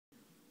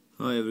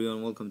Hi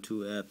everyone, welcome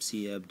to App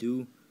C App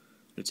Do.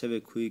 Let's have a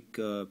quick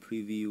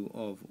preview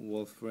of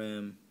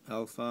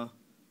WolframAlpha,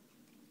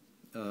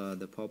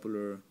 the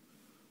popular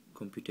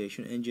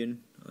computation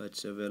engine.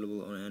 It's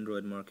available on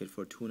Android market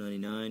for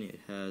 $2.99.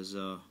 It has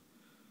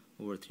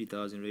over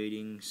 3,000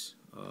 ratings,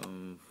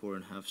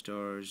 4.5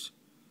 stars.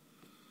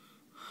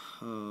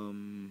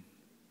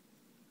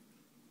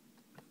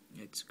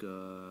 It's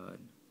got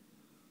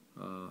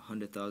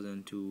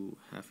 100,000 to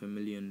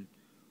 500,000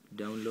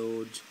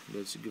 downloads.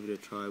 Let's give it a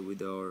try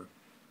with our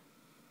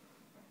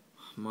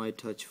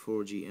MyTouch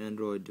 4G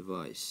Android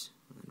device,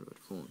 Android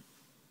phone.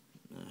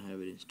 I have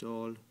it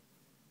installed.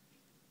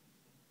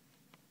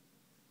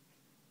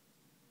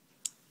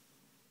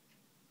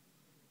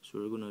 So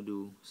we're gonna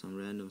do some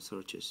random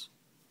searches.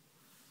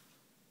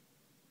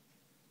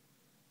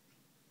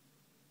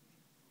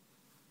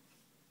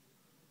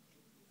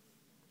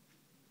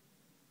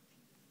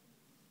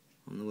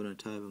 I'm not gonna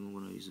type, I'm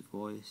gonna use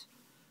voice.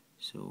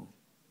 So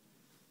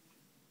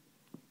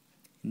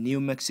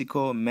New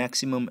Mexico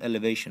maximum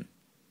elevation.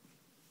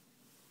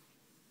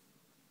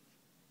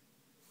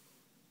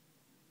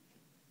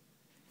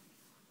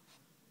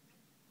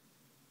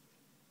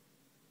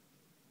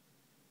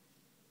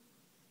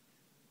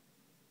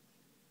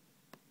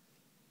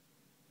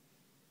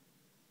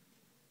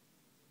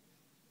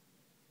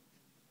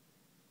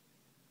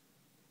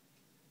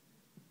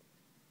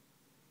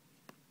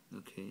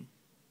 Okay.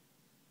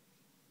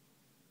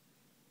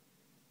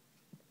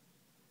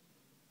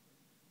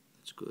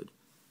 That's good.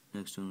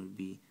 Next one would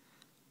be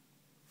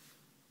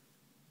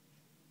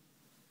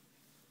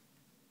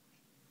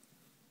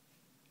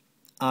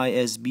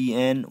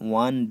ISBN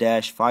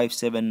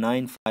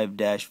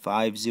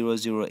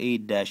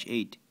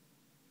 1-5795-5008-8.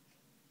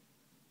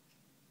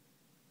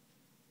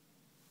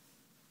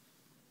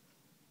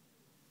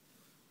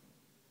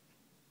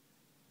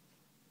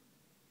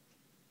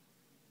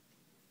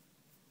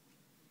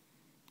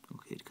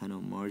 Okay, it kind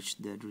of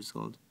merged that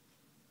result,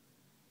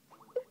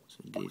 so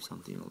it gave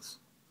something else.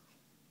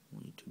 We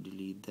need to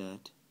delete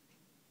that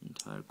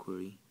entire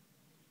query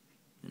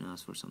and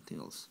ask for something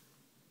else.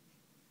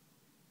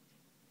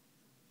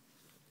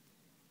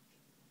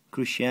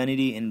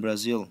 Christianity in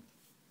Brazil.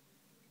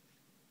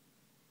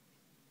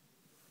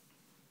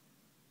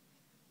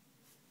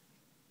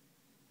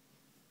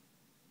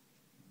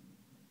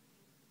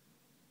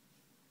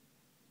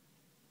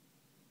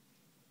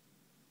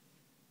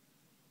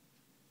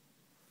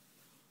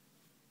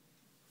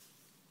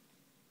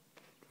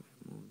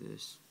 Remove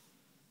this,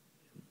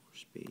 more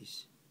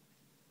space.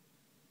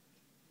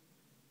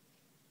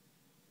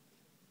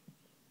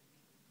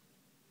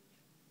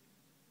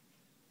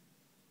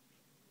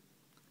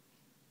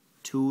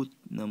 Tooth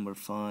number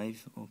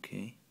 5,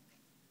 okay.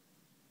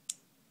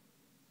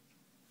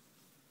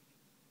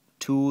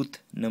 Tooth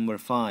number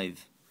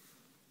 5.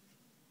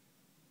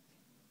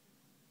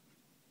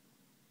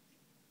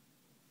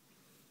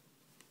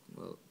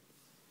 Well,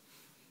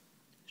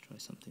 let's try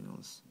something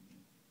else.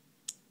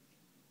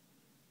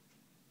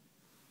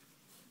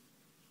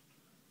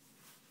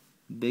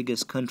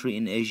 Biggest country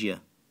in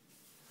Asia.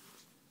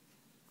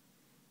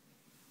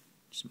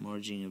 Just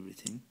merging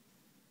everything.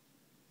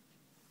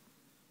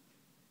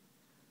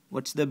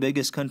 What's the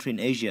biggest country in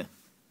Asia?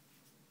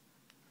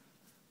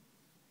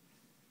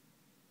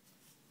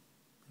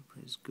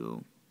 Press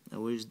go. I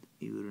wish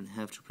you wouldn't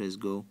have to press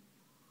go.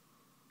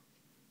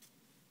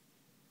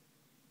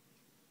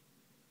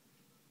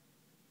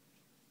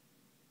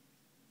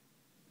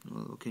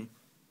 Well, okay.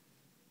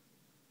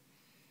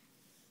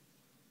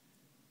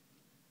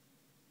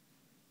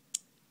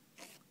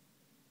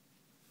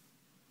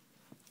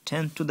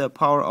 Ten to the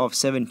power of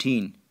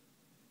 17.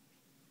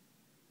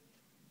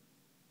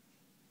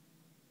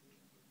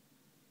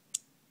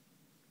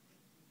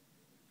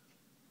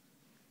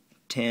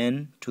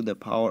 Ten to the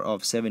power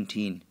of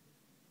 17.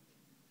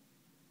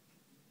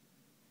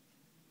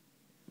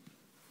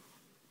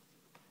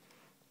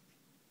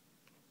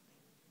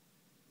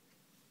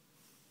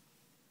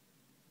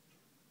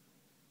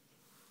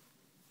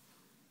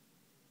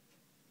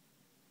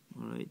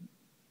 All right.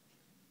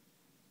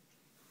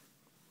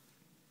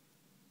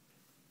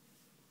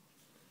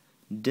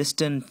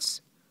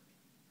 Distance.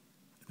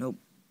 Nope.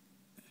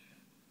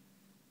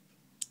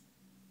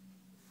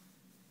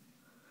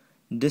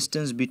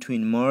 Distance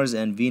between Mars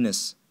and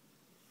Venus.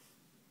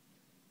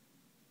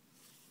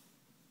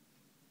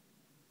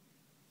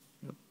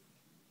 Yep.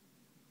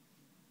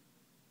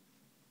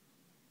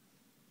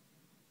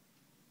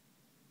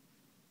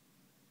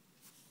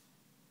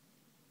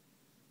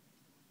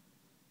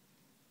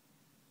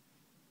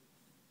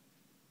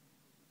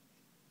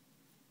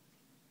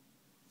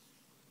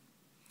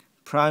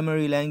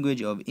 Primary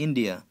language of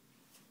India.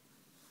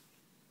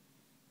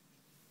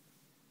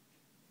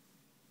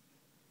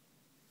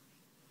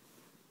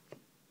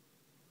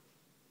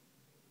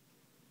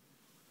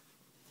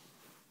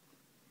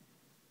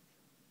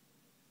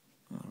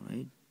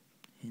 Alright,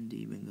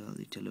 Hindi,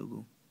 Bengali,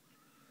 Telugu.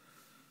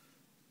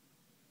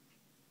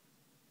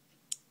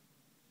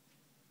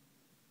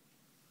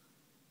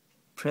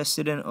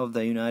 President of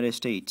the United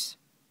States.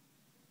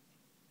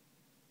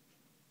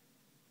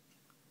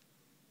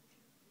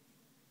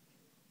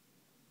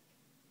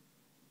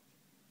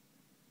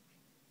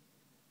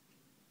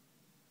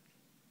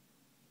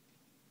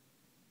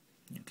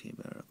 Okay,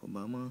 Barack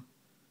Obama.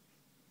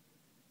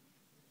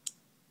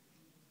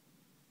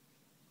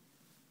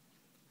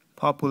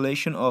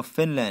 Population of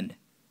Finland.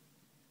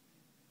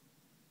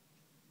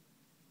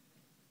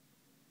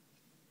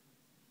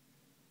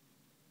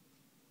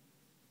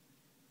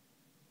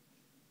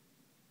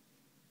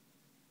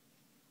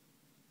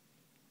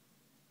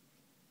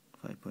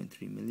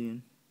 $5.3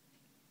 million.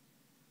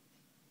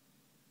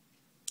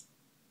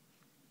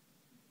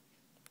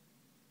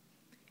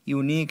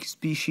 Unique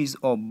species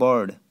of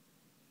bird.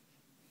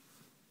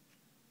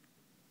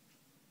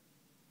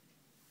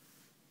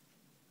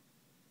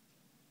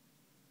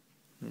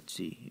 Let's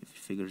see if it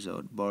figures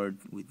out bird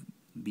with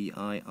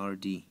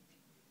B-I-R-D.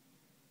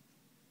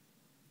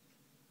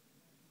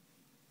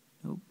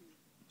 Nope.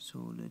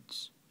 So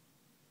let's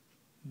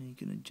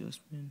make an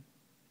adjustment.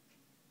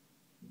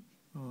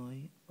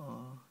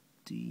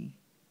 I-R-D.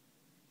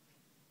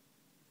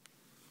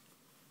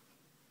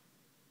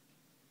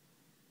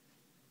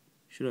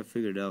 Should have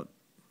figured out.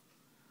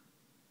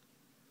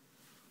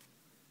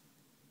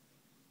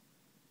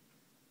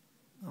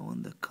 I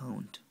want the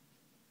count.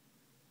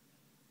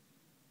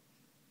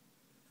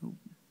 Nope.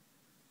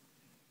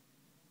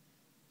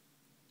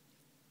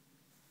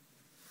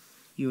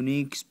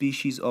 Unique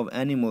species of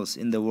animals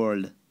in the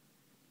world.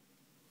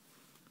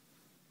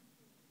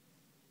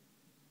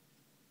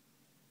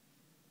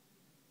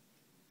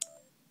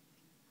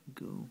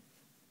 Go.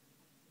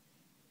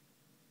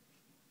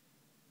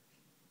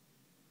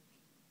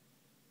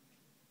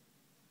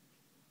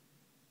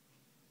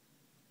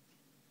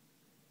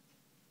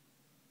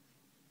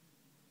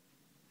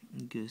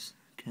 I guess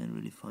can't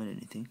really find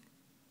anything.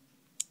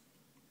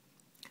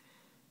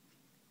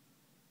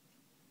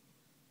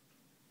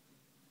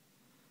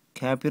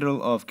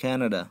 Capital of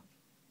Canada.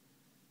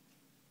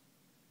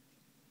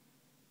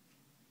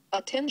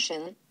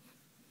 Attention.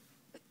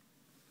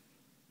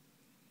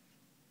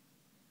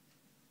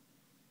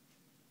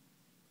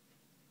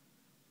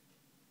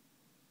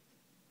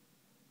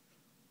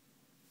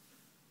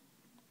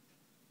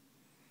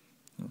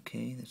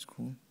 Okay, that's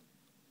cool.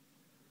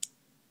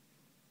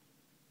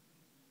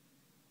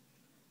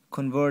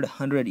 Convert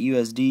 100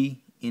 USD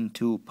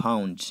into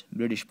pounds,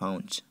 British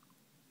pounds.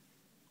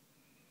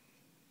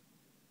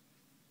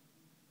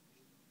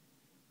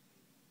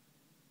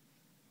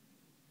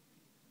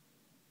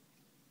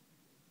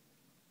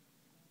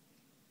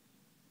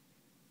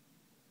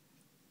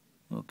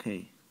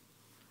 Okay.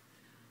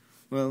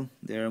 Well,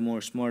 there are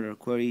more smarter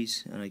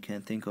queries, and I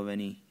can't think of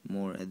any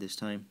more at this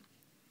time.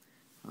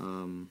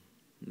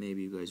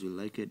 Maybe you guys will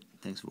like it.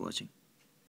 Thanks for watching.